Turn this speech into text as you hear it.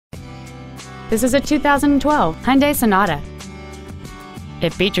This is a 2012 Hyundai Sonata.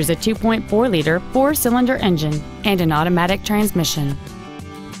 It features a 2.4-liter four-cylinder engine and an automatic transmission.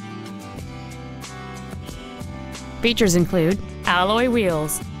 Features include alloy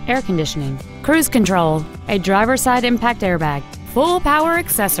wheels, air conditioning, cruise control, a driver's side impact airbag, full power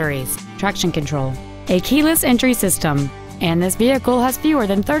accessories, traction control, a keyless entry system, and this vehicle has fewer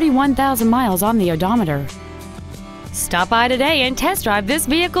than 31,000 miles on the odometer. Stop by today and test drive this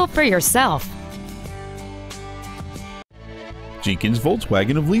vehicle for yourself. Jenkins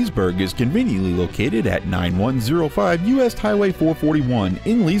Volkswagen of Leesburg is conveniently located at 9105 US Highway 441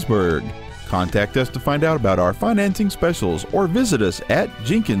 in Leesburg. Contact us to find out about our financing specials or visit us at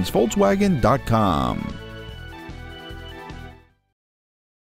jenkinsvolkswagen.com.